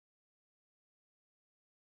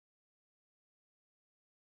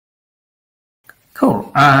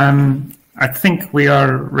Cool. I think we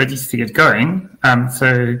are ready to get going.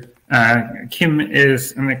 Kim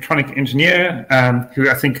is an electronic engineer who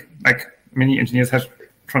I think, like many engineers, has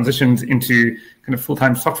transitioned into kind of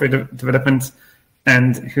full-time software development,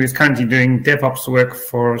 and who is currently doing DevOps work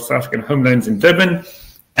for South African Home Loans in Durban.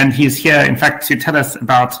 And he's here, in fact, to tell us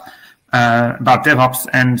about DevOps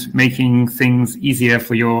and making things easier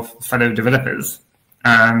for your fellow developers.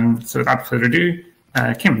 So without further ado,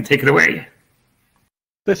 Kim, take it away.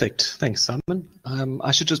 Perfect. Thanks, Simon.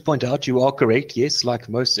 I should just point out you are correct. Yes, like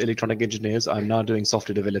most electronic engineers, I'm now doing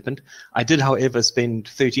software development. I did, however, spend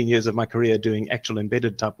 13 years of my career doing actual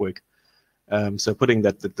embedded type work. So putting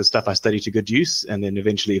the stuff I studied to good use, and then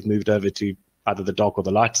eventually have moved over to either the dark or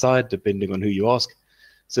the light side, depending on who you ask.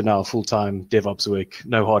 So now full-time DevOps work,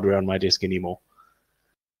 no hardware on my desk anymore.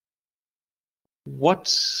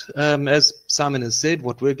 As Simon has said,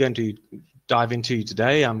 what we're going to dive into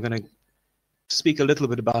today, I'm going to speak a little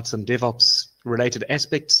bit about some DevOps related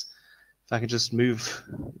aspects. If I can just move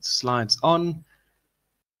slides on.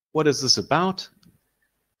 What is this about?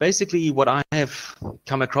 Basically, what I have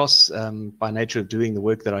come across by nature of doing the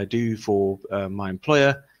work that I do for my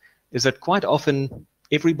employer is that quite often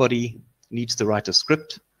everybody needs to write a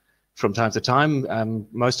script from time to time.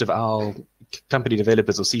 Most of our company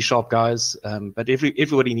developers are C# guys, but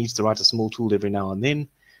everybody needs to write a small tool every now and then.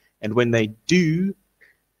 And when they do,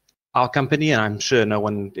 our company, and I'm sure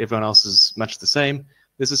everyone else is much the same,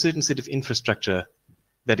 there's a certain set of infrastructure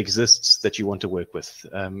that exists that you want to work with.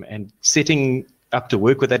 And setting up to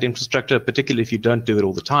work with that infrastructure, particularly if you don't do it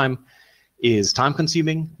all the time, is time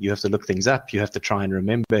consuming. You have to look things up. You have to try and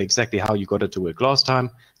remember exactly how you got it to work last time.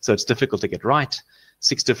 So it's difficult to get right.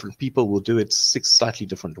 6 different people will do it 6 slightly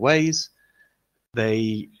different ways.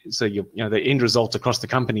 The end result across the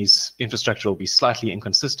company's infrastructure will be slightly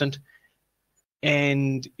inconsistent.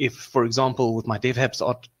 And if, for example, with my DevOps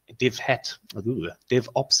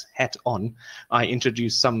hat on, I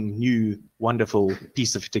introduce some new wonderful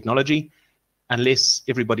piece of technology, unless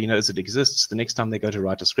everybody knows it exists, the next time they go to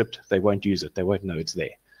write a script, they won't use it. They won't know it's there.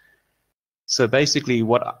 So basically,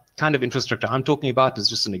 what kind of infrastructure I'm talking about is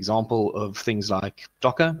just an example of things like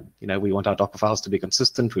Docker. We want our Docker files to be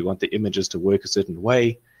consistent. We want the images to work a certain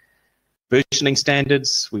way. Versioning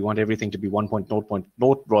standards, we want everything to be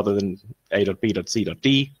 1.0.0 rather than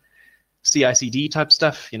A.B.C.D. CI/CD type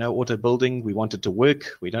stuff, auto building, we want it to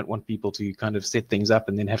work. We don't want people to kind of set things up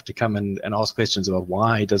and then have to come and ask questions about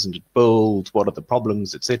why doesn't it build, what are the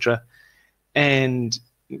problems, etc. And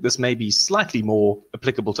this may be slightly more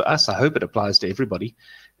applicable to us. I hope it applies to everybody.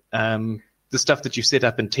 The stuff that you set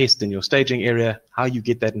up and test in your staging area, how you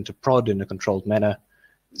get that into prod in a controlled manner,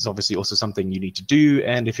 is obviously also something you need to do,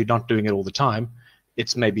 and if you're not doing it all the time,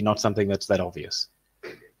 it's maybe not something that's that obvious.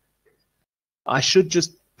 I should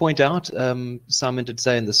just point out, Simon did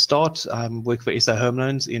say in the start, I work for SA Home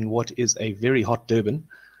Loans in what is a very hot Durban,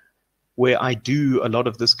 where I do a lot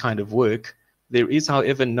of this kind of work. There is,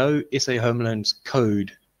 however, no SA Home Loans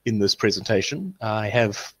code in this presentation.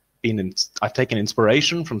 I've taken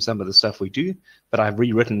inspiration from some of the stuff we do, but I've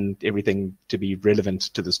rewritten everything to be relevant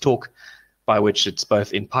to this talk, by which it's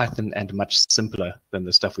both in Python and much simpler than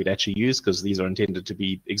the stuff we'd actually use, because these are intended to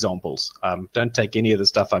be examples. Don't take any of the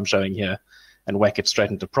stuff I'm showing here and whack it straight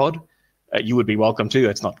into prod. You would be welcome to.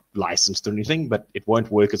 It's not licensed or anything, but it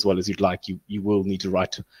won't work as well as you'd like. You will need to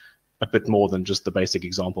write a bit more than just the basic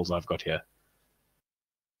examples I've got here.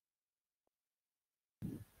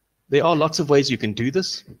 There are lots of ways you can do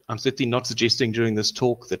this. I'm certainly not suggesting during this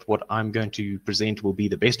talk that what I'm going to present will be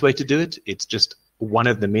the best way to do it. It's just one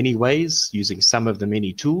of the many ways, using some of the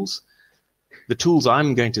many tools. The tools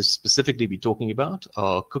I'm going to specifically be talking about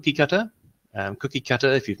are Cookie Cutter. Cookie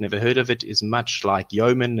Cutter, if you've never heard of it, is much like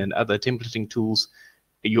Yeoman and other templating tools.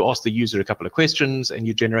 You ask the user a couple of questions and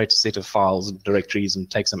you generate a set of files and directories and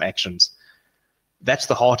take some actions. That's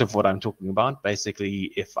the heart of what I'm talking about.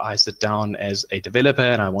 Basically, if I sit down as a developer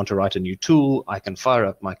and I want to write a new tool, I can fire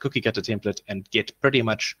up my Cookie Cutter template and get pretty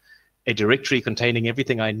much a directory containing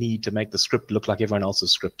everything I need to make the script look like everyone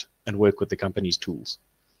else's script and work with the company's tools.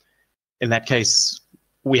 In that case,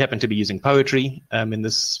 we happen to be using Poetry. In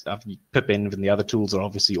this, pipenv and the other tools are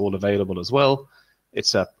obviously all available as well.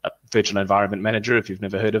 It's a virtual environment manager, if you've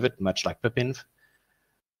never heard of it, much like pipenv.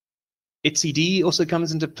 etcd also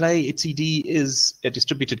comes into play. etcd is a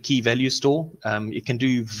distributed key value store. It can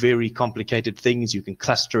do very complicated things. You can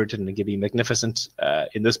cluster it and it can be magnificent.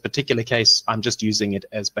 In this particular case, I'm just using it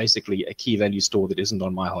as basically a key value store that isn't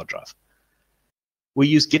on my hard drive. We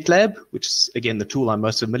use GitLab, which is, again, the tool I'm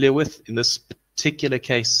most familiar with. In this particular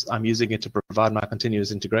case, I'm using it to provide my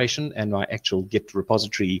continuous integration and my actual Git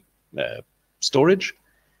repository storage.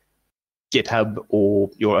 GitHub or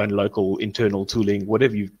your own local internal tooling,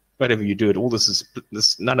 whatever you do it, all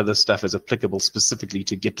none of this stuff is applicable specifically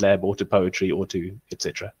to GitLab or to Poetry or to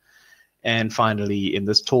etc. And finally, in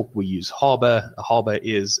this talk, we use Harbor. Harbor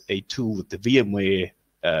is a tool that the VMware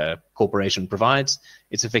Corporation provides.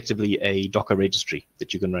 It's effectively a Docker registry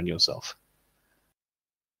that you can run yourself.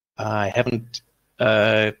 I haven't,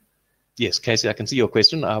 yes, Casey, I can see your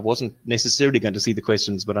question. I wasn't necessarily going to see the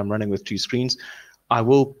questions, but I'm running with 2 screens. I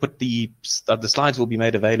will put the slides will be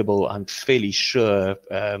made available. I'm fairly sure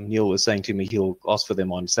Neil was saying to me he'll ask for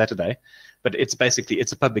them on Saturday, but it's a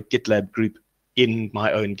public GitLab group in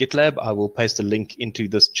my own GitLab. I will paste a link into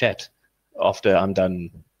this chat after I'm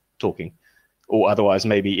done talking, or otherwise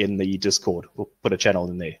maybe in the Discord. We'll put a channel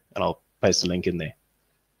in there and I'll paste a link in there.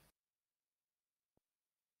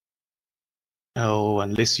 Oh,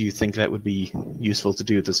 unless you think that would be useful to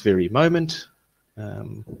do at this very moment.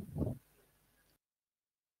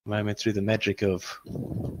 Moment through the magic of,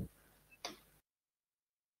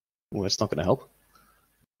 well, it's not going to help.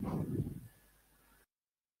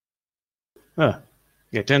 Oh,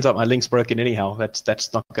 yeah, it turns out my link's broken anyhow.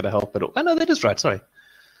 That's not going to help at all. Oh, no, that is right. Sorry.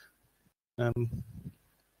 Never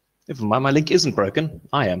mind, my link isn't broken.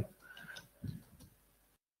 I am.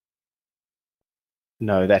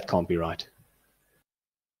 No, that can't be right.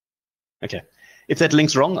 Okay. If that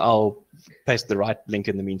link's wrong, I'll paste the right link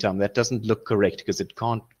in the meantime. That doesn't look correct because it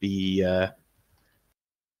can't be.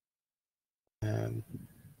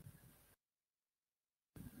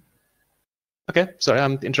 Okay, sorry,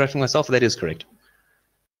 I'm interrupting myself. That is correct.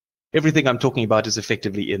 Everything I'm talking about is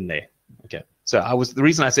effectively in there. Okay, so the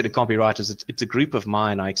reason I said it can't be right is it's a group of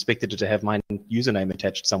mine. I expected it to have my username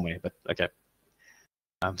attached somewhere, but okay.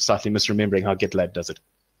 I'm slightly misremembering how GitLab does it.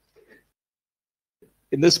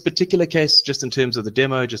 In this particular case, just in terms of the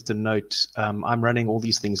demo, just to note, I'm running all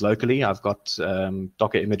these things locally. I've got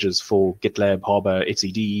Docker images for GitLab, Harbor,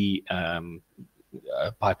 etcd,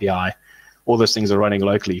 PyPI. All those things are running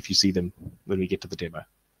locally if you see them when we get to the demo.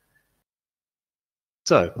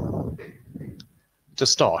 So, to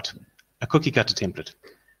start, a cookie cutter template.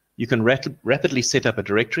 You can rapidly set up a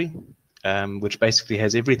directory, which basically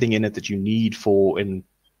has everything in it that you need for, in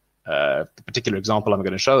the particular example I'm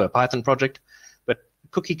going to show, a Python project.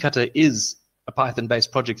 Cookie Cutter is a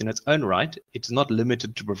Python-based project in its own right. It's not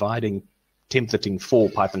limited to providing templating for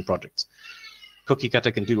Python projects. Cookie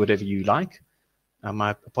Cutter can do whatever you like. My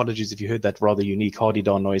apologies if you heard that rather unique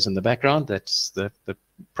hardy-darn noise in the background. That's the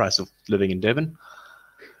price of living in Devon.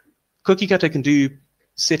 Cookie Cutter can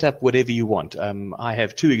set up whatever you want. I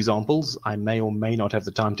have 2 examples. I may or may not have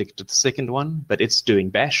the time to get to the second one, but it's doing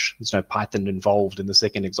Bash. There's no Python involved in the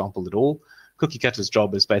second example at all. Cookie Cutter's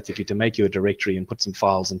job is basically to make you a directory and put some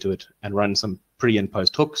files into it and run some pre and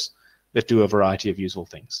post hooks that do a variety of useful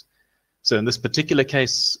things. So in this particular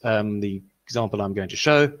case, the example I'm going to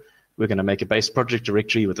show, we're going to make a base project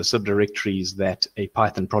directory with the subdirectories that a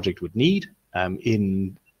Python project would need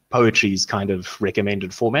in Poetry's kind of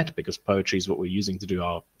recommended format, because Poetry is what we're using to do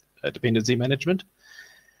our dependency management.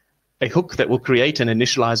 A hook that will create and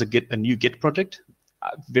initialize a new Git project.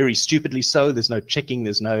 Very stupidly so. There's no checking.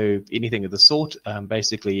 There's no anything of the sort.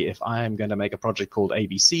 Basically, if I am going to make a project called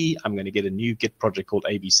ABC, I'm going to get a new Git project called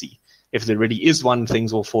ABC. If there really is one,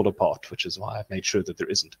 things will fall apart, which is why I've made sure that there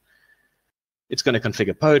isn't. It's going to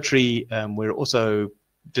configure Poetry. We're also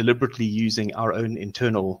deliberately using our own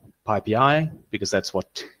internal PyPI, because that's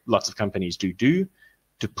what lots of companies do,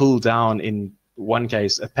 to pull down, in one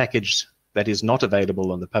case, a package that is not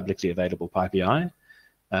available on the publicly available PyPI.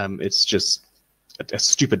 It's just a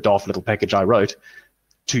stupid daft little package I wrote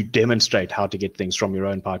to demonstrate how to get things from your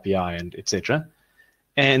own PyPI and etc.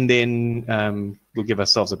 And then we'll give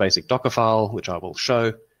ourselves a basic Docker file, which I will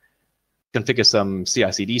show, configure some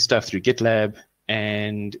CI/CD stuff through GitLab,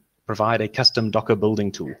 and provide a custom Docker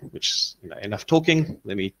building tool, which, enough talking,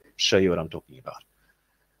 let me show you what I'm talking about.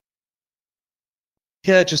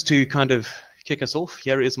 Here, just to kind of kick us off,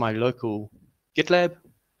 here is my local GitLab.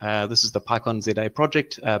 This is the PyConZA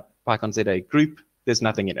project, PyConZA group. There's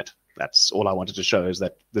nothing in it. That's all I wanted to show, is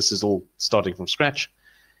that this is all starting from scratch.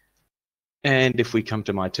 And if we come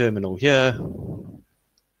to my terminal here,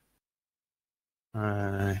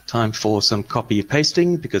 time for some copy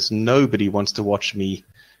pasting, because nobody wants to watch me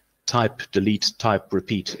type, delete, type,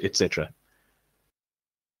 repeat, etc.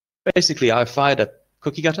 Basically, I've fired a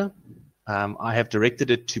cookie cutter. I have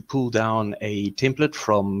directed it to pull down a template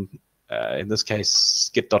from, in this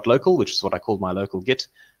case, git.local, which is what I called my local Git.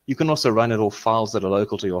 You can also run it off files that are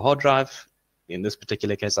local to your hard drive. In this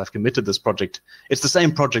particular case, I've committed this project. It's the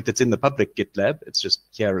same project that's in the public GitLab. It's just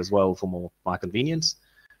here as well for my convenience.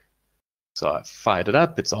 So I fired it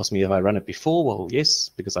up. It's asked me if I run it before. Well, yes,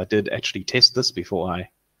 because I did actually test this before I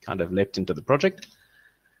kind of leapt into the project.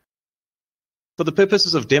 For the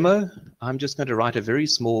purposes of demo, I'm just going to write a very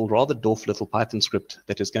small, rather dwarf little Python script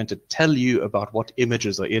that is going to tell you about what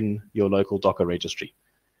images are in your local Docker registry.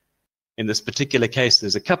 In this particular case,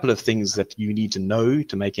 there's a couple of things that you need to know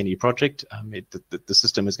to make any project. The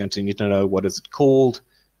system is going to need to know what is it called.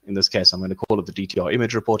 In this case, I'm going to call it the DTR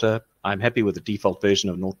image reporter. I'm happy with the default version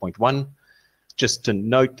of 0.1. Just to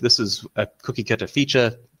note, this is a cookie cutter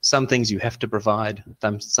feature. Some things you have to provide,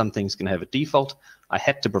 some things can have a default. I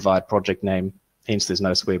had to provide project name, hence there's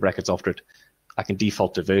no square brackets after it. I can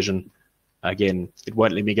default to version. Again, it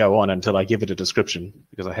won't let me go on until I give it a description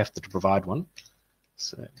because I have to provide one.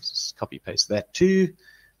 So just copy paste that too.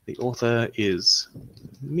 The author is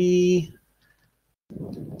me.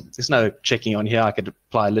 There's no checking on here. I could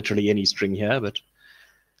apply literally any string here, but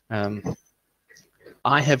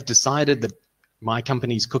I have decided that my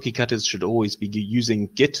company's cookie cutters should always be using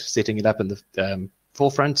Git, setting it up in the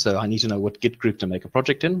forefront. So I need to know what Git group to make a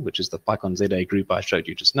project in, which is the PyConZA group I showed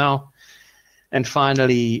you just now. And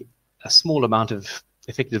finally, a small amount of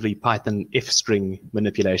effectively Python if string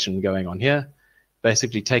manipulation going on here,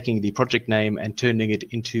 basically taking the project name and turning it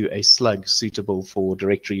into a slug suitable for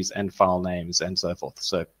directories and file names and so forth.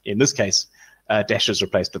 So in this case, dashes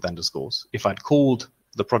replaced with underscores. If I'd called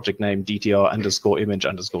the project name DTR underscore image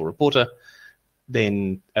underscore reporter,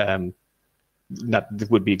 then that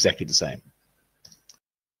would be exactly the same.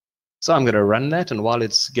 So I'm going to run that, and while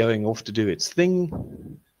it's going off to do its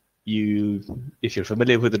thing, if you're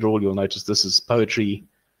familiar with it all, you'll notice this is Poetry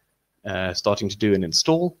starting to do an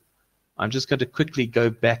install. I'm just going to quickly go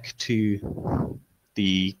back to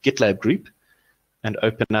the GitLab group and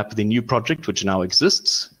open up the new project, which now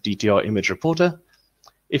exists, DTR image reporter.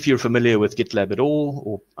 If you're familiar with GitLab at all,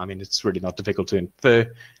 or I mean, it's really not difficult to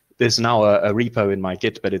infer, there's now a repo in my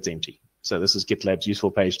Git, but it's empty. So this is GitLab's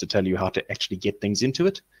useful page to tell you how to actually get things into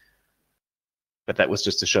it. But that was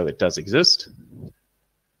just to show it does exist.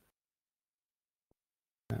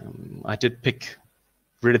 I did pick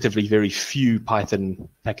relatively very few Python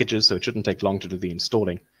packages, so it shouldn't take long to do the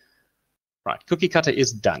installing. Right, cookie cutter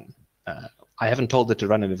is done. I haven't told it to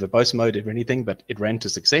run in a verbose mode or anything, but it ran to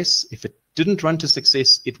success. If it didn't run to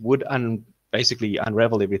success, it would basically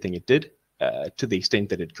unravel everything it did to the extent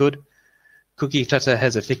that it could. Cookie cutter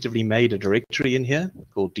has effectively made a directory in here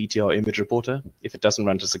called DTR image reporter. If it doesn't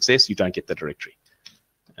run to success, you don't get the directory.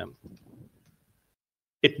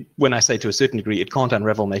 When I say to a certain degree, it can't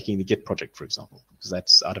unravel making the Git project, for example, because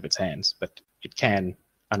that's out of its hands, but it can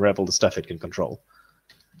unravel the stuff it can control.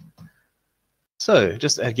 So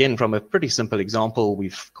just again, from a pretty simple example,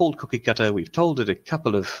 we've called cookie cutter, we've told it a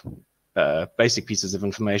couple of basic pieces of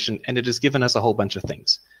information, and it has given us a whole bunch of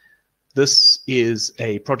things. This is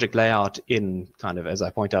a project layout in kind of, as I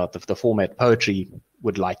point out, the format Poetry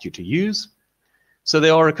would like you to use. So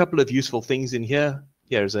there are a couple of useful things in here.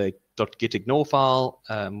 Here's a .gitignore file,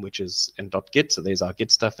 which is in .git, so there's our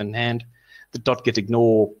Git stuff in hand. The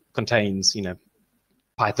 .gitignore contains,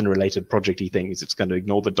 Python-related projecty things. It's going to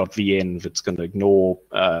ignore the .venv, it's going to ignore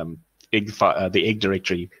the egg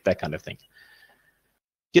directory, that kind of thing.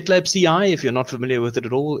 GitLab CI, if you're not familiar with it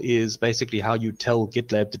at all, is basically how you tell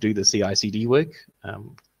GitLab to do the CI/CD work.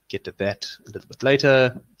 Get to that a little bit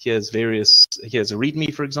later. Here's a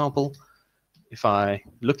README, for example. If I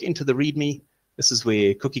look into the README, this is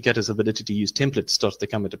where cookie cutter's ability to use templates starts to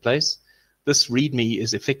come into place. This README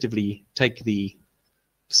is effectively take the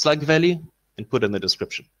slug value and put in the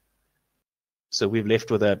description. So we've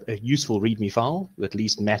left with a useful README file that at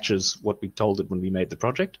least matches what we told it when we made the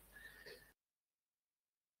project.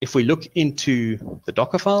 If we look into the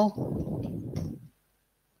Docker file,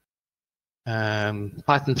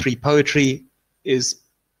 Python 3 Poetry is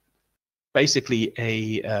basically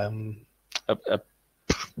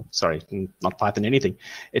sorry, not Python anything.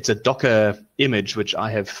 It's a Docker image which I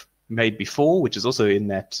have made before, which is also in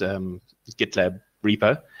that GitLab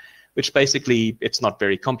repo, which basically, it's not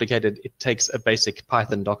very complicated. It takes a basic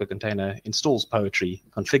Python Docker container, installs Poetry,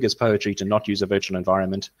 configures Poetry to not use a virtual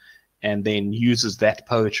environment, and then uses that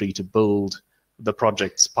Poetry to build the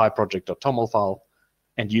project's pyproject.toml file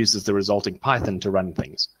and uses the resulting Python to run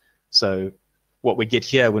things. So what we get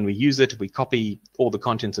here when we use it, we copy all the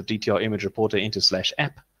contents of DTR image reporter into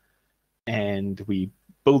 /app, and we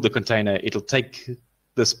build the container. It'll take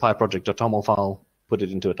this pyproject.toml file, put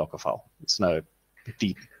it into a Docker file. It's no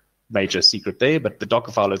deep major secret there, but the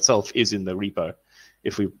Docker file itself is in the repo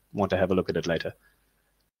if we want to have a look at it later.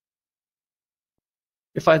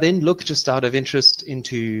 If I then look just out of interest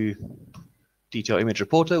into DTR image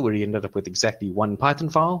reporter, where we ended up with exactly one Python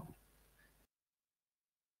file,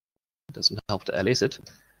 Doesn't help to ls it.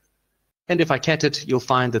 And if I cat it, you'll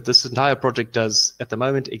find that this entire project does, at the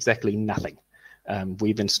moment, exactly nothing.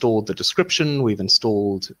 We've installed the description, we've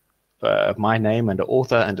installed my name and an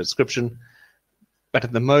author and a description. But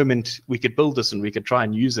at the moment, we could build this and we could try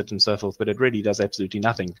and use it and so forth, but it really does absolutely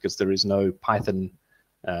nothing because there is no Python,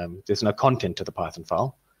 there's no content to the Python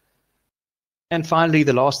file. And finally,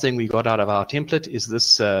 the last thing we got out of our template is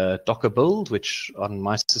this Docker build, which on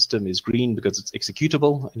my system is green because it's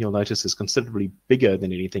executable, and you'll notice is considerably bigger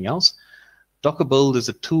than anything else. Docker build is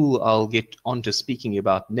a tool I'll get onto speaking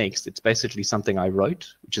about next. It's basically something I wrote,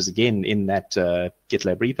 which is again in that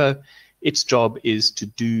GitLab repo. Its job is to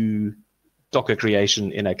do Docker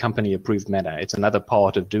creation in a company-approved manner. It's another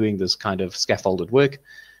part of doing this kind of scaffolded work,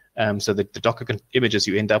 so that the Docker images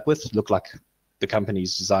you end up with look like the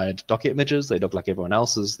company's desired Docker images. They look like everyone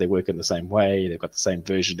else's. They work in the same way. They've got the same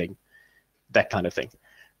versioning, that kind of thing.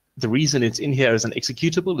 The reason it's in here as an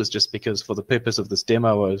executable is just because for the purpose of this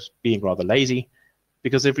demo, I was being rather lazy.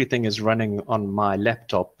 Because everything is running on my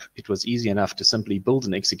laptop, it was easy enough to simply build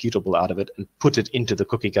an executable out of it and put it into the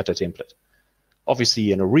cookie cutter template.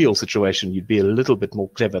 Obviously, in a real situation, you'd be a little bit more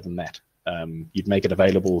clever than that. You'd make it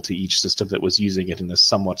available to each system that was using it in a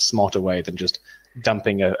somewhat smarter way than just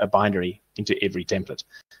dumping a binary into every template.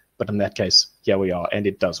 But in that case, here we are, and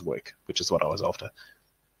it does work, which is what I was after.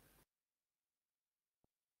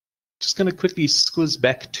 Just going to quickly squiz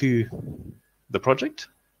back to the project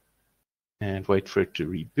and wait for it to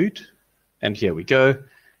reboot. And here we go.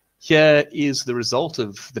 Here is the result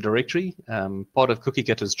of the directory. Part of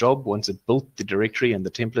CookieCutter's job, once it built the directory and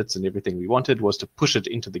the templates and everything we wanted, was to push it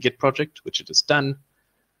into the Git project, which it has done.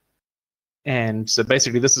 And so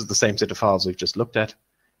basically, this is the same set of files we've just looked at.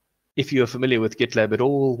 If you're familiar with GitLab at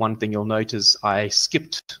all, one thing you'll note is I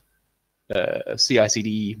skipped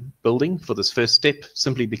CI/CD building for this first step,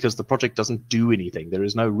 simply because the project doesn't do anything. There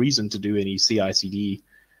is no reason to do any CI/CD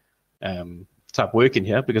type work in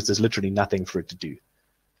here because there's literally nothing for it to do.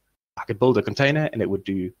 I could build a container and it would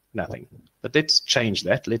do nothing. But let's change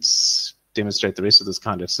that. Let's demonstrate the rest of this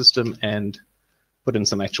kind of system and put in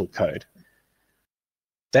some actual code.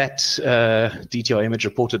 That DTR image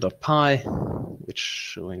reporter.py,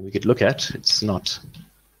 which we could look at, it's not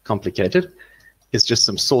complicated. It's just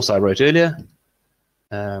some source I wrote earlier.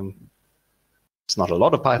 It's not a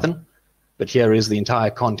lot of Python, but here is the entire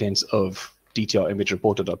contents of DTR image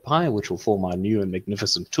reporter.py, which will form our new and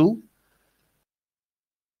magnificent tool.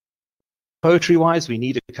 Poetry-wise, we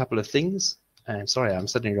need a couple of things. And sorry, I'm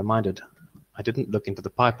suddenly reminded I didn't look into the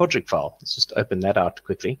PyProject file. Let's just open that out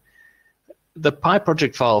quickly. The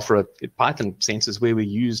PyProject file for a Python sense is where we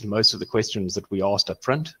used most of the questions that we asked up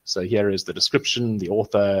front. So here is the description, the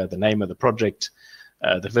author, the name of the project,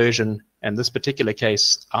 the version. In this particular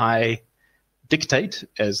case, I dictate,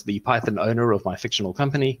 as the Python owner of my fictional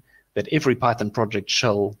company, that every Python project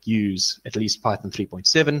shall use at least Python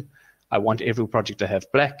 3.7. I want every project to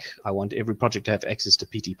have black. I want every project to have access to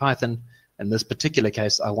PTPython. In this particular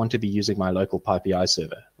case, I want to be using my local PyPI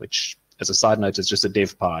server, which, as a side note, is just a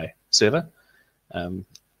DevPy server,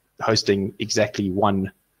 hosting exactly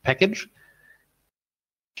one package.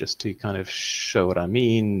 Just to kind of show what I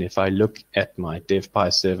mean, if I look at my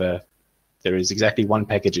DevPy server, there is exactly one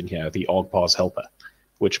package in here, the argparse helper,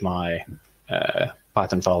 which my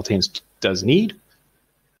Python file does need.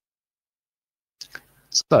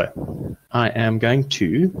 So I am going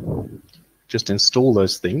to just install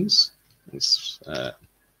those things.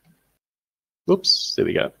 Whoops, there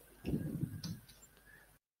we go.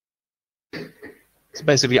 So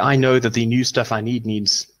basically, I know that the new stuff I need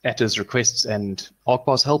needs attrs, requests, and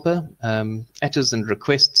argparse helper. Attrs and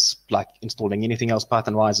requests, like installing anything else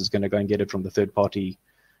Python-wise, is going to go and get it from the third-party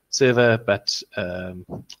server, but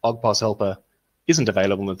argparse helper isn't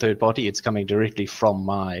available in the third party. It's coming directly from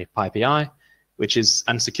my PyPI, which is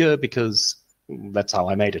unsecure because that's how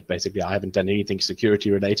I made it, basically. I haven't done anything security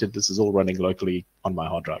related. This is all running locally on my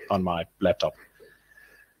hard drive, on my laptop.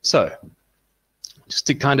 So just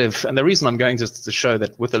to kind of, and the reason I'm going to show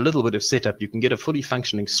that with a little bit of setup, you can get a fully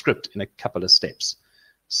functioning script in a couple of steps.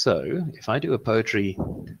 So if I do a poetry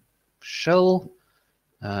shell,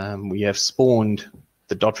 we have spawned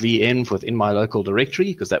the .venv within my local directory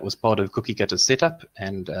because that was part of CookieCutter's setup.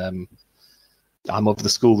 And I'm of the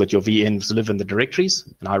school that your venvs live in the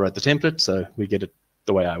directories, and I wrote the template, so we get it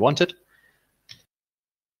the way I want it.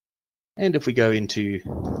 And if we go into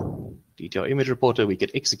DTR image reporter, we could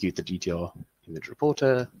execute the DTR image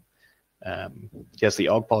reporter. Here's the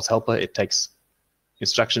argparse helper. It takes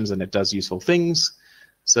instructions and it does useful things.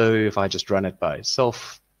 So if I just run it by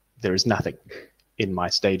itself, there is nothing in my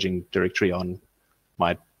staging directory on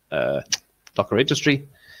my Docker registry.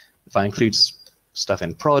 If I include stuff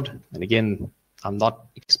in prod. And again, I'm not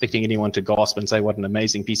expecting anyone to gasp and say, what an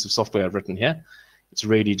amazing piece of software I've written here. It's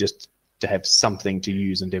really just to have something to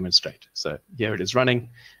use and demonstrate. So here it is running,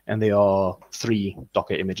 and there are 3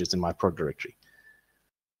 Docker images in my prod directory.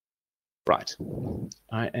 Right.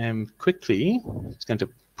 I am quickly just going to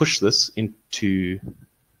push this into,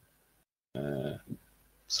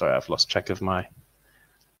 sorry, I've lost track of my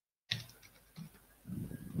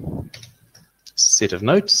set of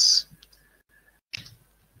notes.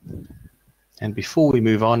 And before we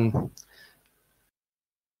move on,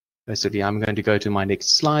 basically, I'm going to go to my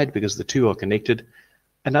next slide because the 2 are connected.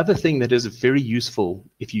 Another thing that is very useful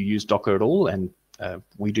if you use Docker at all, and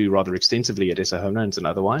we do rather extensively at SO Home Loans and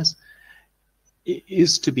otherwise,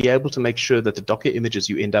 is to be able to make sure that the Docker images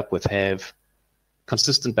you end up with have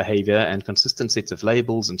consistent behavior and consistent sets of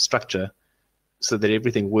labels and structure so that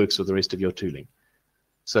everything works with the rest of your tooling.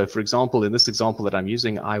 So for example, in this example that I'm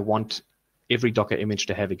using, I want every Docker image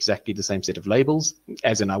to have exactly the same set of labels,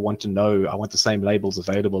 as in I want the same labels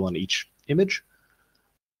available on each image.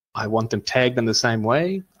 I want them tagged in the same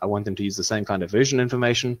way. I want them to use the same kind of version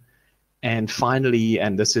information. And finally,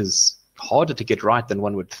 and this is harder to get right than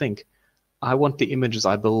one would think, I want the images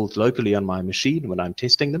I build locally on my machine when I'm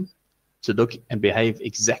testing them to look and behave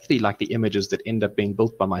exactly like the images that end up being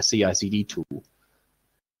built by my CI/CD tool.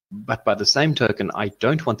 But by the same token, I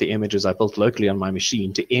don't want the images I built locally on my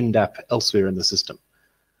machine to end up elsewhere in the system.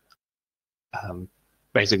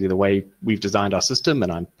 Basically, the way we've designed our system,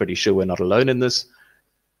 and I'm pretty sure we're not alone in this,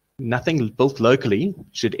 nothing built locally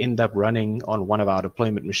should end up running on one of our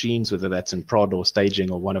deployment machines, whether that's in prod or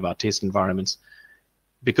staging or one of our test environments.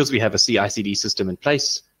 Because we have a CI/CD system in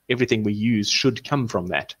place, everything we use should come from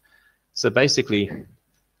that. So basically,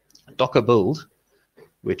 Docker build,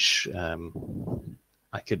 which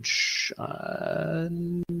I could,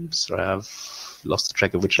 sorry, I've lost the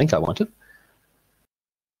track of which link I wanted.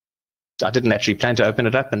 I didn't actually plan to open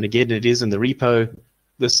it up, and again, it is in the repo.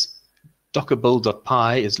 This Docker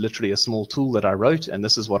build.py is literally a small tool that I wrote, and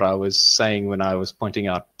this is what I was saying when I was pointing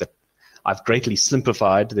out that I've greatly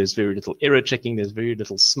simplified. There's very little error checking. There's very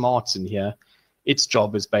little smarts in here. Its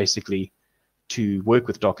job is basically to work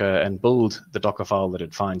with Docker and build the Docker file that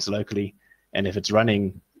it finds locally. And if it's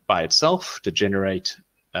running by itself, to generate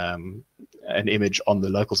an image on the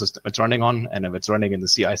local system it's running on. And if it's running in the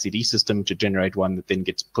CI/CD system, to generate one that then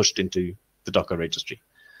gets pushed into the Docker registry.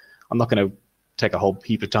 I'm not going to take a whole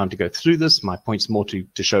heap of time to go through this. My point's more to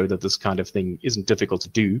show that this kind of thing isn't difficult to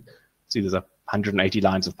do. See, there's 180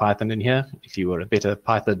 lines of Python in here. If you were a better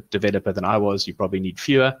Python developer than I was, you probably need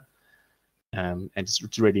fewer. And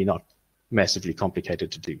it's really not massively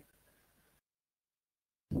complicated to do.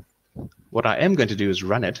 What I am going to do is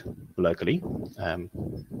run it locally.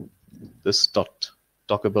 This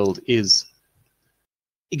 .docker build is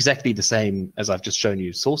exactly the same as I've just shown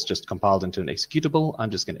you source, just compiled into an executable. I'm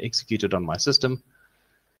just going to execute it on my system.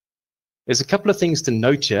 There's a couple of things to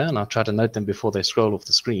note here, and I'll try to note them before they scroll off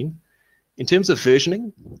the screen. In terms of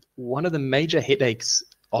versioning, one of the major headaches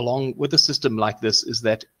along with a system like this is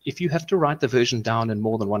that if you have to write the version down in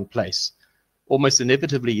more than one place, almost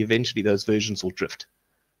inevitably, eventually those versions will drift.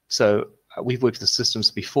 So we've worked with systems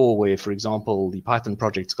before where, for example, the Python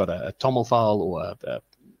project's got a TOML file or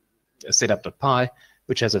a setup.py,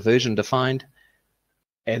 which has a version defined.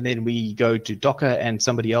 And then we go to Docker and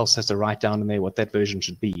somebody else has to write down in there what that version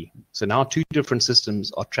should be. So now 2 different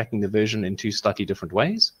systems are tracking the version in 2 slightly different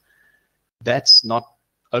ways. That's not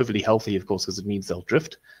overly healthy, of course, because it means they'll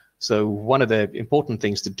drift. So one of the important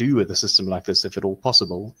things to do with a system like this, if at all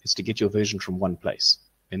possible, is to get your version from one place.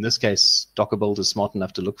 In this case, Docker build is smart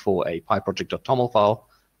enough to look for a pyproject.toml file.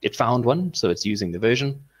 It found one, so it's using the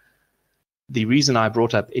version. The reason I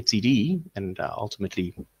brought up etcd, and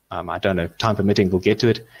ultimately, I don't know, time permitting, we'll get to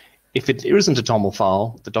it. If it isn't a TOML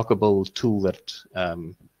file, the Docker build tool that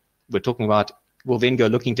we're talking about will then go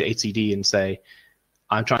looking to etcd and say,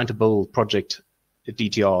 I'm trying to build project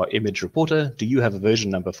DTR image reporter. Do you have a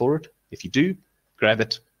version number for it? If you do, grab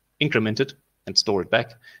it, increment it, and store it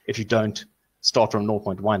back. If you don't, start from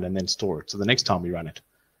 0.1 and then store it. So the next time we run it,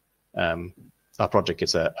 our project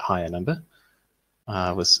gets a higher number.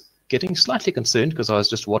 I was getting slightly concerned because I was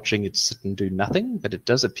just watching it sit and do nothing, but it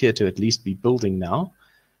does appear to at least be building now.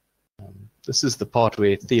 This is the part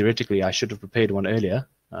where theoretically I should have prepared one earlier.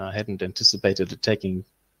 I hadn't anticipated it taking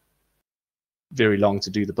very long to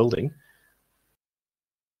do the building.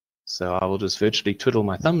 So I will just virtually twiddle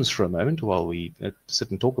my thumbs for a moment while we sit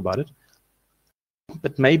and talk about it.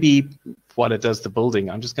 But maybe while it does the building,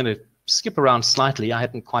 I'm just going to skip around slightly. I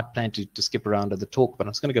hadn't quite planned to skip around at the talk, but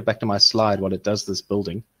I'm just going to go back to my slide while it does this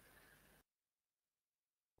building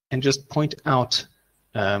and just point out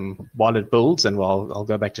while it builds, and I'll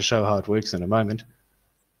go back to show how it works in a moment.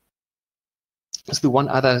 So the one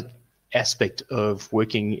other aspect of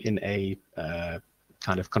working in a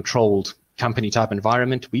kind of controlled company type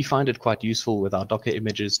environment, we find it quite useful with our Docker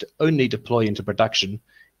images to only deploy into production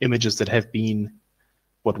images that have been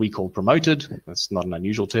what we call promoted, that's not an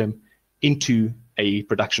unusual term, into a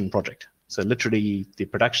production project. So literally the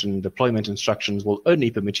production deployment instructions will only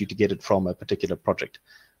permit you to get it from a particular project,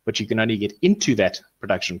 but you can only get into that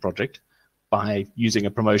production project by using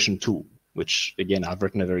a promotion tool, which again, I've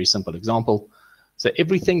written a very simple example. So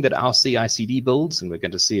everything that our CI/CD builds, and we're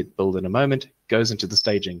going to see it build in a moment, goes into the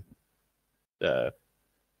staging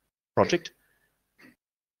project.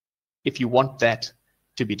 If you want that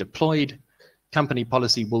to be deployed, company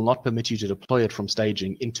policy will not permit you to deploy it from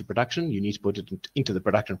staging into production. You need to put it into the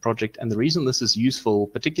production project. And the reason this is useful,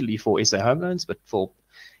 particularly for SA Home Loans, but for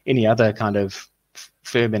any other kind of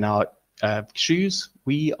firm in our shoes,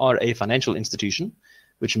 we are a financial institution,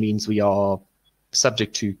 which means we are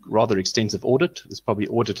subject to rather extensive audit. There's probably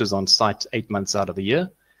auditors on site 8 months out of the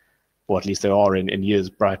year, or at least there are in years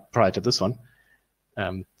prior to this one.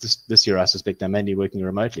 This year, I suspect they're mainly working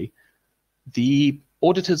remotely. The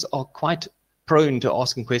auditors are quite prone to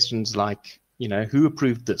asking questions like, you know, who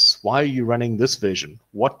approved this? Why are you running this version?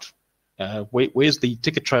 Where's the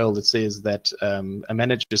ticket trail that says that a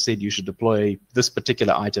manager said you should deploy this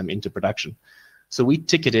particular item into production? So we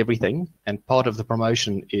ticket everything, and part of the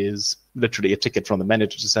promotion is literally a ticket from the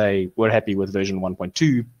manager to say, we're happy with version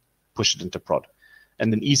 1.2, push it into prod.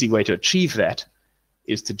 And an easy way to achieve that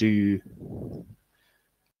is to do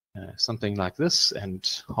something like this,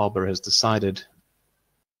 and Harbour has decided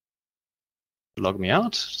to log me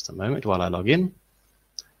out. Just a moment while I log in.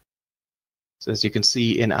 So as you can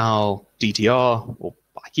see in our DTR, or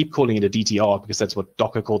I keep calling it a DTR because that's what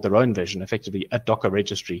Docker called their own version, effectively a Docker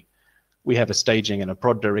registry. We have a staging and a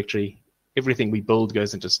prod directory. Everything we build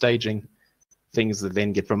goes into staging. Things that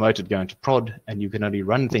then get promoted go into prod, and you can only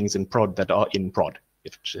run things in prod that are in prod.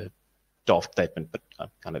 It's a daft statement, but I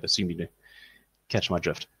kind of assume you do catch my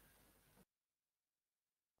drift.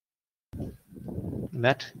 And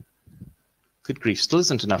that, good grief, still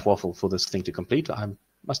isn't enough waffle for this thing to complete. I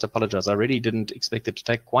must apologize. I really didn't expect it to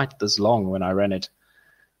take quite this long when I ran it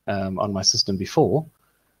on my system before.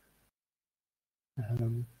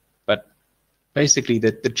 But basically,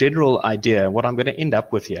 the general idea, what I'm going to end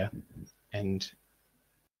up with here, and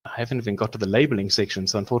I haven't even got to the labeling section,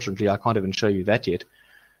 so unfortunately I can't even show you that yet.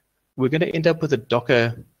 We're going to end up with a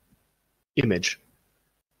Docker image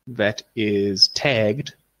that is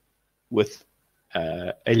tagged with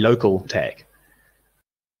a local tag.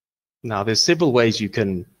 Now, there's several ways you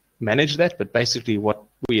can manage that, but basically what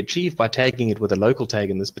we achieve by tagging it with a local tag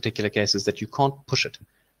in this particular case is that you can't push it.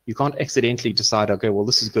 You can't accidentally decide, okay, well,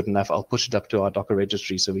 this is good enough, I'll push it up to our Docker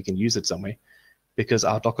registry so we can use it somewhere, because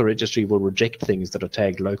our Docker registry will reject things that are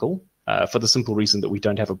tagged local for the simple reason that we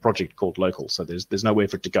don't have a project called local, so there's nowhere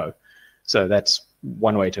for it to go. So that's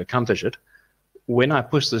one way to accomplish it. When I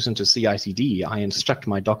push this into CI/CD, I instruct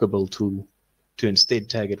my Docker build tool to instead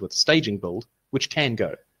tag it with a staging build, which can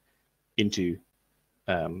go into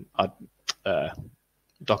our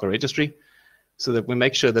Docker registry, so that we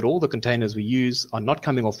make sure that all the containers we use are not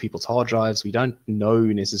coming off people's hard drives. We don't know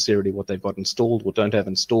necessarily what they've got installed or don't have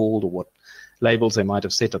installed, or what labels they might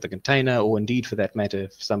have set of the container, or indeed, for that matter,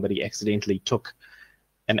 if somebody accidentally took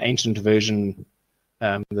an ancient version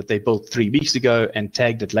that they built 3 weeks ago and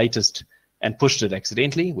tagged it latest and pushed it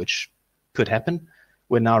accidentally, which could happen.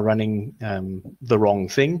 We're now running the wrong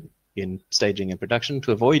thing in staging and production.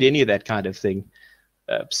 To avoid any of that kind of thing,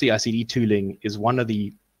 CI/CD tooling is one of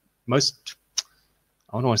the most,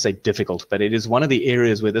 I don't want to say difficult, but it is one of the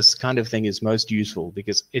areas where this kind of thing is most useful,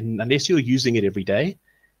 because unless you're using it every day,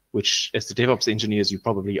 which as the DevOps engineers you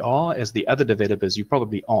probably are, as the other developers you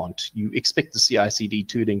probably aren't, you expect the CI/CD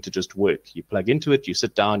tooling to just work. You plug into it, you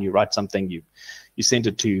sit down, you write something, you send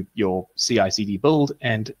it to your CI/CD build,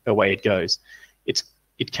 and away it goes.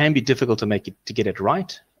 It can be difficult to get it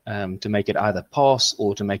right, to make it either pass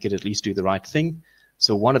or to make it at least do the right thing.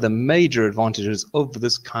 So one of the major advantages of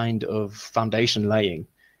this kind of foundation laying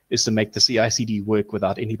is to make the CI/CD work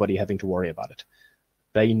without anybody having to worry about it.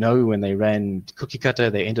 They know when they ran cookie cutter,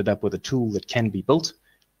 they ended up with a tool that can be built,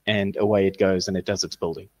 and away it goes and it does its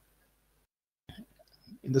building.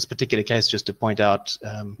 In this particular case, just to point out,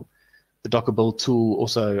 the Docker build tool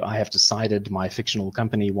also, I have decided my fictional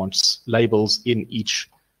company wants labels in each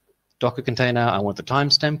Docker container. I want the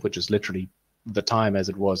timestamp, which is literally the time as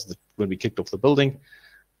it was when we kicked off the building.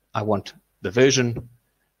 I want the version,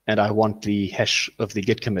 and I want the hash of the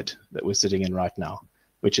Git commit that we're sitting in right now,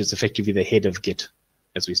 which is effectively the head of Git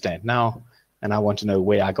as we stand now. and I want to know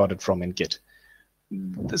where I got it from in Git.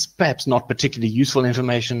 This perhaps not particularly useful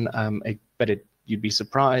information, but you'd be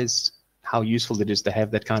surprised how useful it is to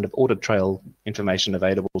have that kind of audit trail information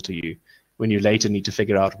available to you when you later need to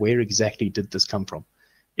figure out where exactly did this come from.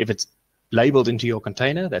 If it's labeled into your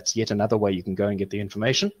container, that's yet another way you can go and get the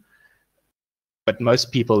information. But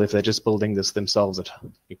most people, if they're just building this themselves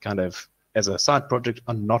as a side project,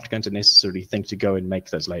 are not going to necessarily think to go and make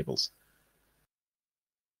those labels.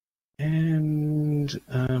 And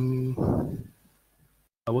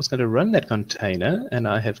I was going to run that container, and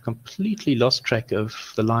I have completely lost track of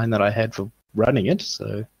the line that I had for running it. So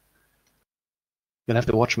you're going to have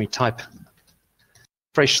to watch me type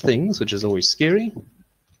fresh things, which is always scary.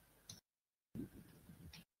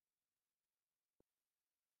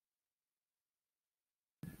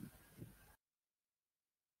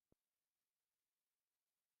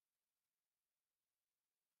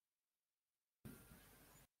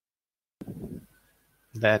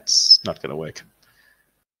 That's not going to work.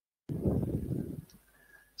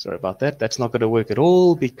 Sorry about that. That's not going to work at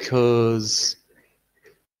all because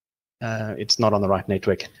it's not on the right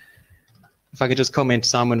network. If I could just comment,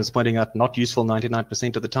 Simon is pointing out not useful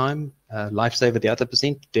 99% of the time, lifesaver the other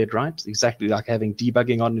percent, dead right. Exactly like having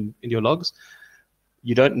debugging on in your logs.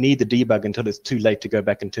 You don't need the debug until it's too late to go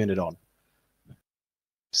back and turn it on.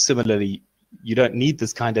 Similarly, you don't need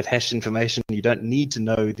this kind of hash information. You don't need to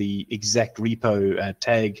know the exact repo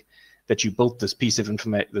tag that you built this piece of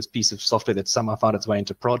information, this piece of software that somehow found its way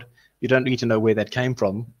into prod. You don't need to know where that came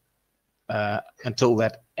from until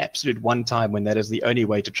that absolute one time when that is the only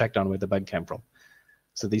way to track down where the bug came from.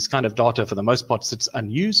 So these kind of data, for the most part, sits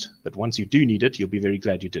unused, but once you do need it, you'll be very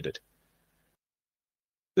glad you did it.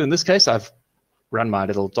 In this case, I've run my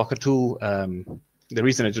little Docker tool. The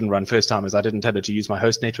reason it didn't run first time is I didn't tell it to use my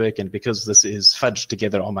host network, and because this is fudged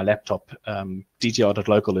together on my laptop,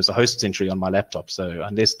 dtr.local is a host entry on my laptop, so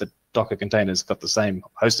unless the Docker container's got the same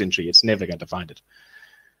host entry, it's never going to find it.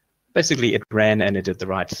 Basically, it ran and it did the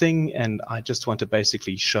right thing, and I just want to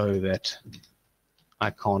basically show that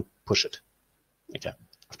I can't push it. Okay,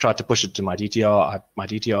 I've tried to push it to my DTR. My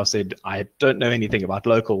DTR said, I don't know anything about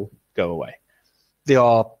local, go away. There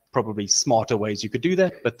are probably smarter ways you could do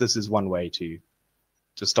that, but this is one way to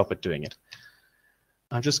stop it doing it.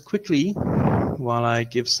 I'll just quickly, while I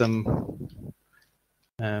give some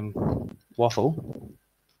waffle,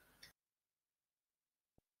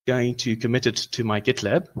 going to commit it to my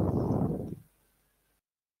GitLab.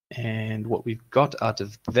 And what we've got out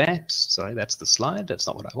of that, sorry, that's the slide. That's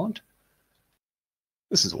not what I want.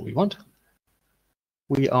 This is what we want.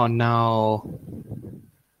 We are now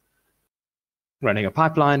running a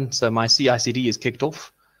pipeline. So my CI/CD is kicked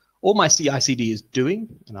off. All my CI/CD is doing,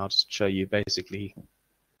 and I'll just show you basically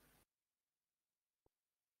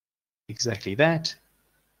exactly that.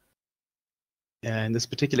 In this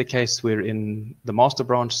particular case, we're in the master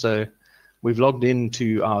branch, so we've logged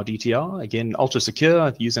into our DTR. Again, ultra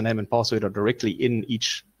secure, username and password are directly in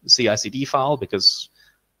each CI/CD file, because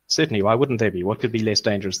certainly, why wouldn't they be? What could be less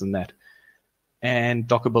dangerous than that? And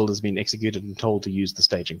Docker build has been executed and told to use the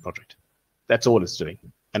staging project. That's all it's doing.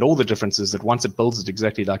 And all the difference is that once it builds it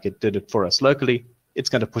exactly like it did it for us locally, it's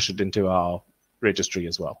going to push it into our registry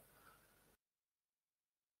as well.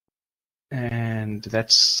 And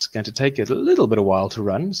that's going to take a little bit of while to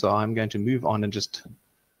run, so I'm going to move on and just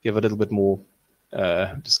give a little bit more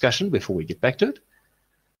discussion before we get back to it.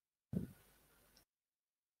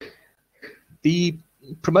 The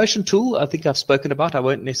promotion tool, I think I've spoken about. I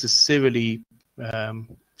won't necessarily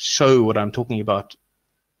show what I'm talking about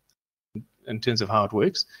in terms of how it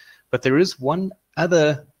works, but there is one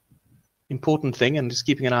other important thing, and just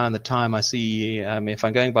keeping an eye on the time. I see if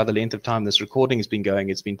I'm going by the length of time this recording has been going,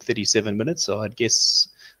 it's been 37 minutes, so I'd guess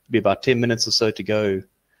it'll be about 10 minutes or so to go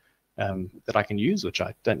that I can use, which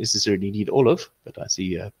I don't necessarily need all of, but I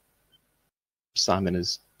see Simon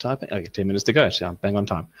is typing. Okay, 10 minutes to go, so I'm bang on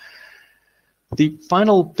time. The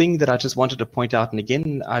final thing that I just wanted to point out, and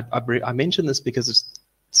again, I mention this because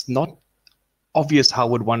it's not obvious how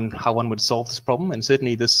one would solve this problem, and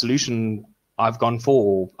certainly this solution I've gone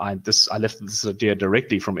for, I lifted this idea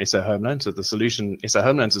directly from SO Home Loans, so the solution SO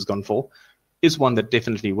Home Loans has gone for is one that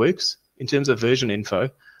definitely works. In terms of version info,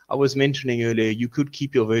 I was mentioning earlier, you could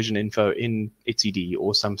keep your version info in etcd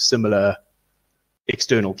or some similar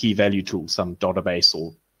external key value tool, some database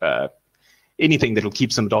or anything that will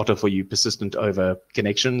keep some data for you persistent over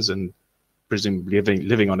connections and presumably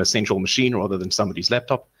living on a central machine rather than somebody's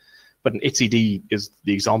laptop. But an etcd is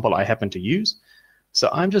the example I happen to use. So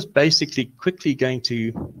I'm just basically quickly going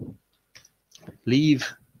to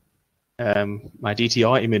leave my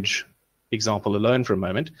DTR image example alone for a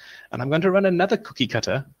moment, and I'm going to run another cookie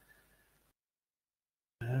cutter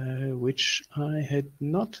which I had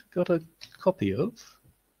not got a copy of.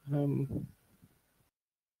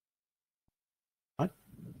 Right.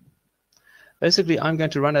 Basically, I'm going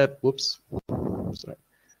to run a, whoops, sorry.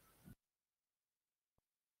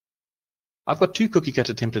 I've got two cookie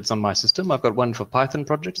cutter templates on my system. I've got one for Python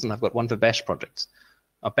projects and I've got one for Bash projects.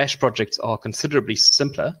 Our Bash projects are considerably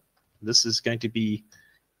simpler. This is going to be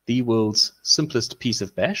the world's simplest piece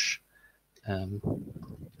of Bash.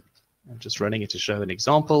 I'm just running it to show an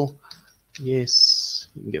example. Yes,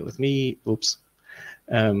 you can get with me. Oops.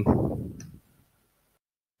 More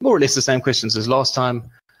or less the same questions as last time.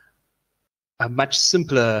 A much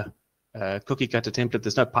simpler cookie cutter template.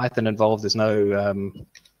 There's no Python involved. There's no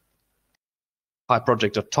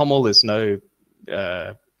PyProject.toml. There's no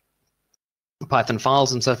Python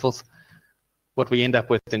files and so forth. What we end up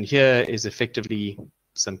with in here is effectively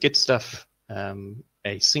some Git stuff,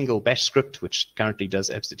 a single bash script, which currently does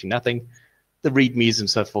absolutely nothing, the readmes and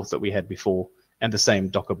so forth that we had before, and the same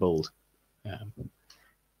Docker build.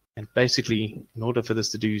 And basically, in order for this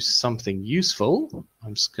to do something useful,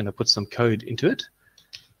 I'm just going to put some code into it.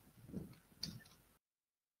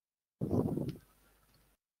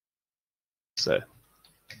 So,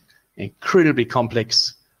 incredibly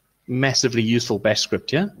complex, massively useful bash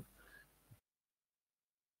script here.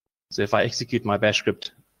 So if I execute my bash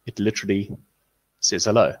script, it literally says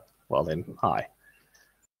hello. Well then, hi.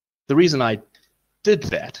 The reason I did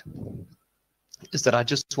that is that I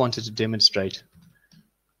just wanted to demonstrate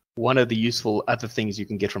one of the useful other things you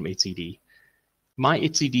can get from etcd. My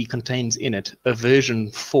etcd contains in it a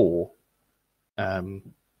version for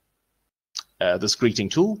this greeting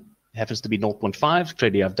tool. It happens to be 0.5.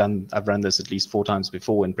 Clearly, I've run this at least 4 times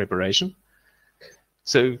before in preparation.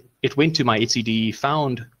 So it went to my etcd,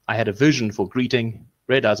 found I had a version for greeting,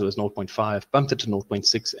 realized it was 0.5, bumped it to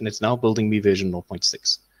 0.6, and it's now building me version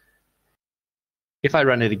 0.6. If I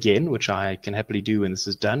run it again, which I can happily do when this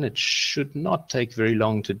is done, it should not take very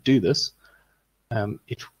long to do this.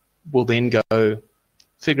 It will then go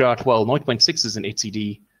figure out, well, 0.6 is an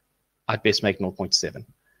etcd, I'd best make 0.7,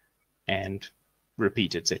 and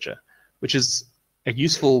repeat, etc., which is a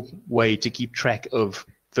useful way to keep track of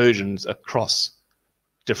versions across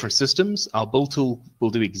different systems. Our build tool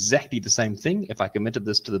will do exactly the same thing. If I committed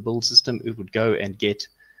this to the build system, it would go and get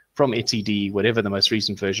from etcd whatever the most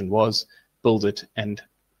recent version was, build it, and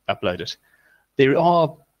upload it. There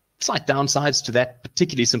are slight downsides to that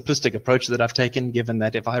particularly simplistic approach that I've taken, given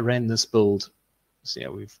that if I ran this build, so yeah,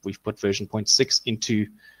 we've put version 0.6 into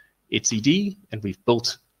etcd, and we've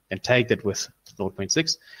built and tagged it with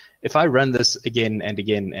 0.6. If I run this again and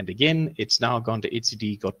again and again, it's now gone to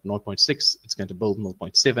etcd, got 0.6, it's going to build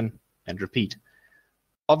 0.7 and repeat.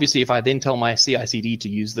 Obviously, if I then tell my CI/CD to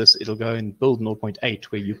use this, it'll go and build 0.8,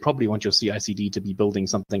 where you probably want your CI/CD to be building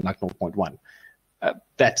something like 0.1.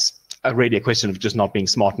 That's really a question of just not being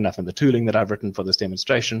smart enough in the tooling that I've written for this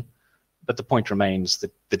demonstration. But the point remains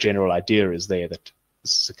that the general idea is there, that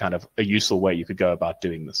this is a kind of a useful way you could go about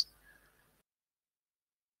doing this.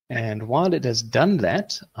 And while it has done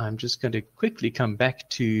that, I'm just going to quickly come back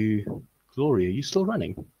to Gloria. Are you still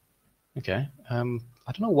running? Okay.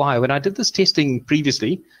 I don't know why. When I did this testing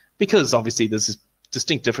previously, because obviously there's a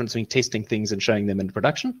distinct difference between testing things and showing them in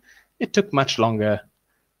production, it took much longer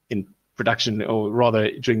in production, or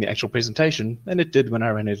rather during the actual presentation, than it did when I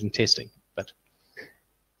ran it in testing. But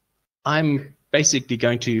I'm basically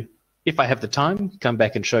going to, if I have the time, come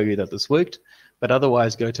back and show you that this worked, but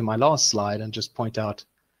otherwise go to my last slide and just point out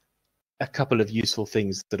a couple of useful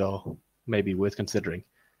things that are maybe worth considering.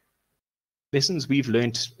 Lessons we've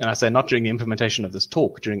learned, and I say not during the implementation of this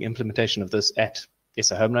talk, during implementation of this at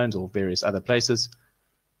SA Home Loans or various other places,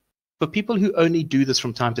 for people who only do this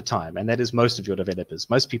from time to time, and that is most of your developers.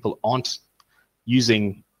 Most people aren't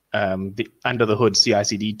using the under the hood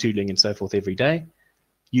CI/CD tooling and so forth every day.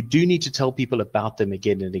 You do need to tell people about them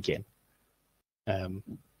again and again.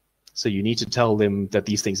 So you need to tell them that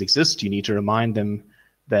these things exist. You need to remind them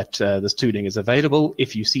that this tooling is available.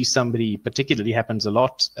 If you see somebody, particularly happens a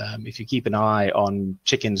lot, if you keep an eye on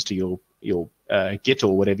chickens to your Git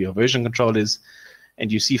or whatever your version control is, and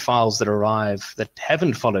you see files that arrive that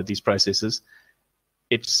haven't followed these processes,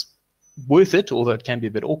 it's worth it, although it can be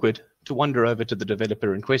a bit awkward, to wander over to the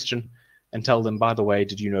developer in question and tell them, by the way,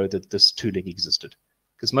 did you know that this tooling existed?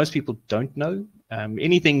 Because most people don't know.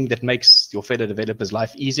 Anything that makes your fellow developers'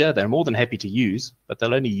 life easier, they're more than happy to use, but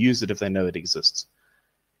they'll only use it if they know it exists.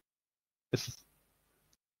 The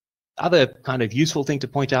other kind of useful thing to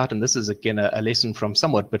point out, and this is again a lesson from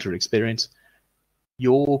somewhat bitter experience,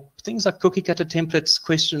 your things like cookie cutter templates,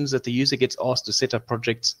 questions that the user gets asked to set up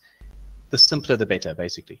projects, the simpler the better,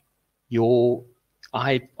 basically.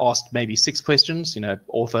 I asked maybe 6 questions,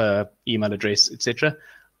 author, email address, etc.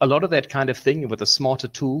 A lot of that kind of thing with a smarter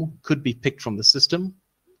tool could be picked from the system.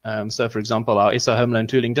 So, for example, our SO home loan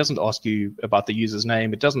tooling doesn't ask you about the user's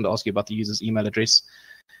name. It doesn't ask you about the user's email address.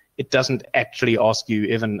 It doesn't actually ask you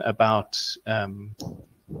even about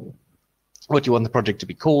what you want the project to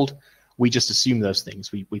be called. We just assume those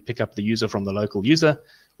things. We pick up the user from the local user.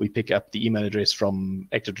 We pick up the email address from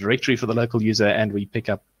Active Directory for the local user, and we pick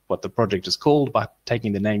up what the project is called by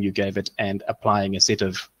taking the name you gave it and applying a set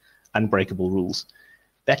of unbreakable rules.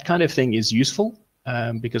 That kind of thing is useful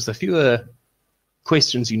because the fewer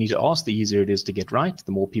questions you need to ask, the easier it is to get right.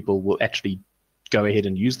 The more people will actually go ahead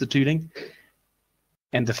and use the tooling.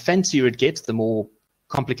 And the fancier it gets, the more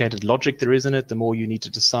complicated logic there is in it, the more you need to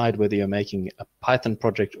decide whether you're making a Python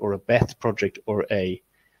project or a Bath project or a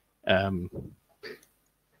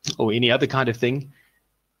or any other kind of thing.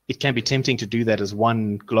 It can be tempting to do that as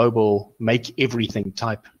one global make everything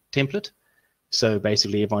type template. So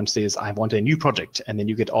basically everyone says, I want a new project, and then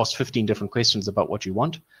you get asked 15 different questions about what you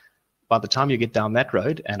want. By the time you get down that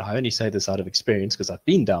road, and I only say this out of experience because I've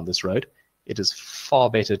been down this road, it is far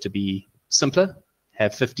better to be simpler,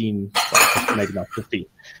 have 15, well, maybe not 15,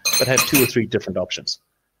 but have 2 or 3 different options.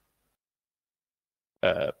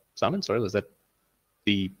 Simon, sorry, was that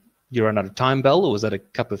you run out of time bell, or was that a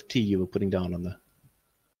cup of tea you were putting down on the...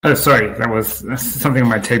 Oh, sorry, that was something on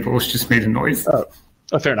my table. It's just made a noise. Oh,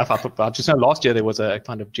 fair enough. I just know last year there was a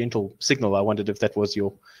kind of gentle signal. I wondered if that was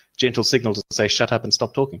your gentle signal to say, shut up and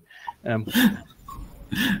stop talking. No,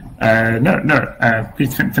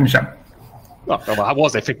 please finish up. Well, I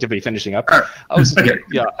was effectively finishing up. Okay.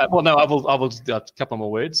 Yeah. Well, no, I will do a couple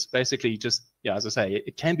more words. Basically, just, yeah, as I say,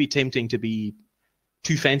 it can be tempting to be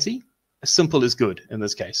too fancy. Simple is good in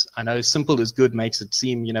this case. I know simple is good makes it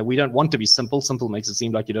seem, we don't want to be simple. Simple makes it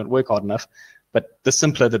seem like you don't work hard enough. But the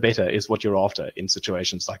simpler, the better is what you're after in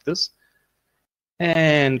situations like this.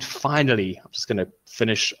 And finally, I'm just going to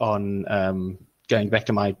finish on going back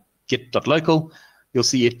to my git.local. You'll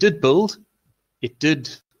see it did build. It did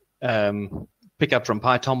pick up from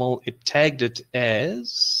PyToml. It tagged it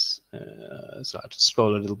as, so I have to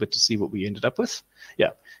scroll a little bit to see what we ended up with.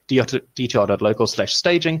 Yeah,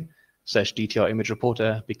 dtr.local/staging/dtr image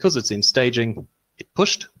reporter. Because it's in staging, it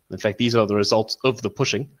pushed. In fact, these are the results of the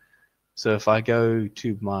pushing. So if I go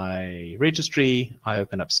to my registry, I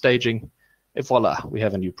open up staging, and voila, we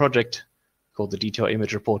have a new project called the DTR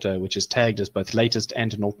image reporter, which is tagged as both latest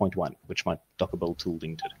and 0.1, which my Docker build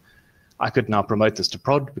tooling did. I could now promote this to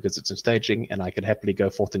prod because it's in staging, and I could happily go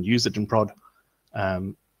forth and use it in prod,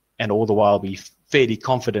 and all the while be fairly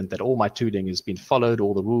confident that all my tooling has been followed,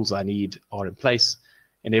 all the rules I need are in place,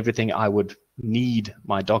 and everything I would need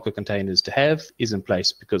my Docker containers to have is in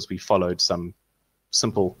place because we followed some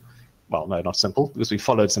simple, well, no, not simple, because we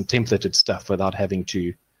followed some templated stuff without having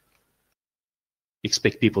to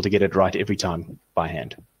expect people to get it right every time by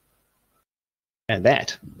hand. And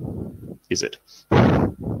that is it.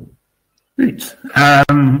 Great.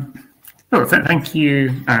 Well, thank you,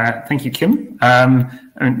 Kim.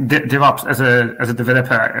 DevOps as a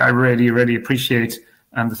developer, I really appreciate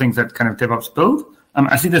the things that kind of DevOps build.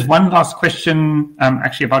 I see there's one last question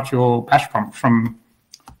actually about your bash prompt from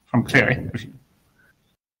Claire.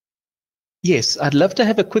 Yes, I'd love to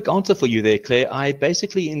have a quick answer for you there, Claire. I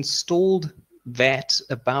basically installed that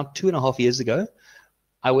about 2.5 years ago.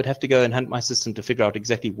 I would have to go and hunt my system to figure out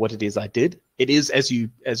exactly what it is I did. It is, as you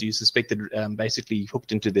suspected, basically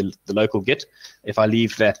hooked into the local Git. If I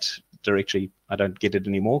leave that directory, I don't get it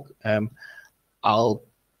anymore. I'll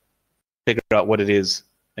figure out what it is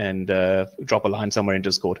and drop a line somewhere in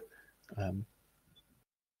Discord.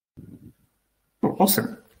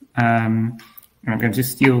 Awesome. I'm going to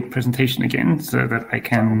steal presentation again so that I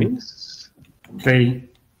can play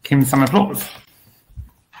Kim some applause.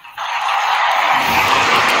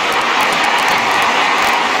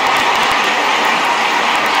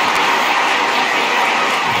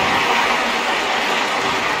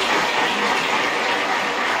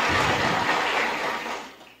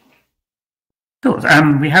 Cool.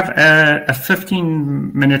 We have a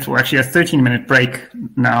 15-minute, or actually a 13-minute break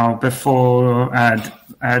now before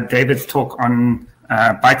David's talk on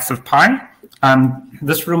Bytes of Pi.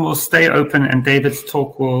 This room will stay open and David's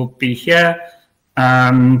talk will be here,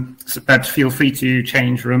 but feel free to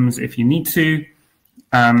change rooms if you need to.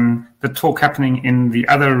 The talk happening in the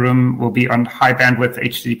other room will be on high bandwidth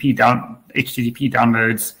HTTP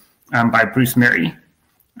downloads by Bruce Merry.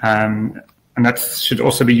 And that should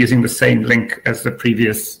also be using the same link as the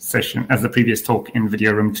previous session, as the previous talk in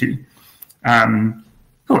video room 2.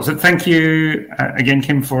 Cool. So thank you again,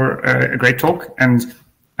 Kim, for a great talk. And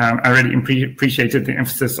I really appreciated the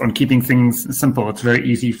emphasis on keeping things simple. It's very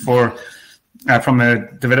easy for, from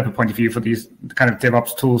a developer point of view, for these kind of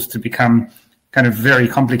DevOps tools to become kind of very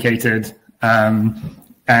complicated.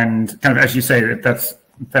 And kind of, as you say, that's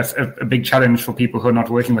a big challenge for people who are not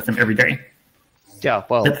working with them every day. Yeah,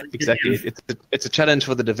 well, exactly. It's a challenge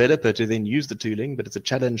for the developer to then use the tooling, but it's a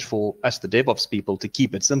challenge for us, the DevOps people, to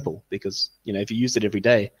keep it simple. Because, you know, if you use it every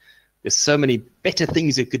day, there's so many better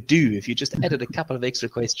things it could do if you just added a couple of extra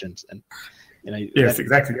questions. And, you know, yes,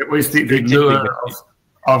 exactly. That was the lure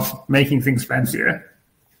of making things fancier.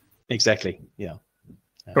 Exactly. Yeah.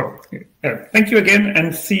 Cool. Thank you again,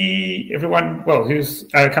 and see everyone, well, who's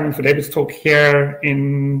coming for David's talk here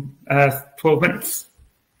in 12 minutes.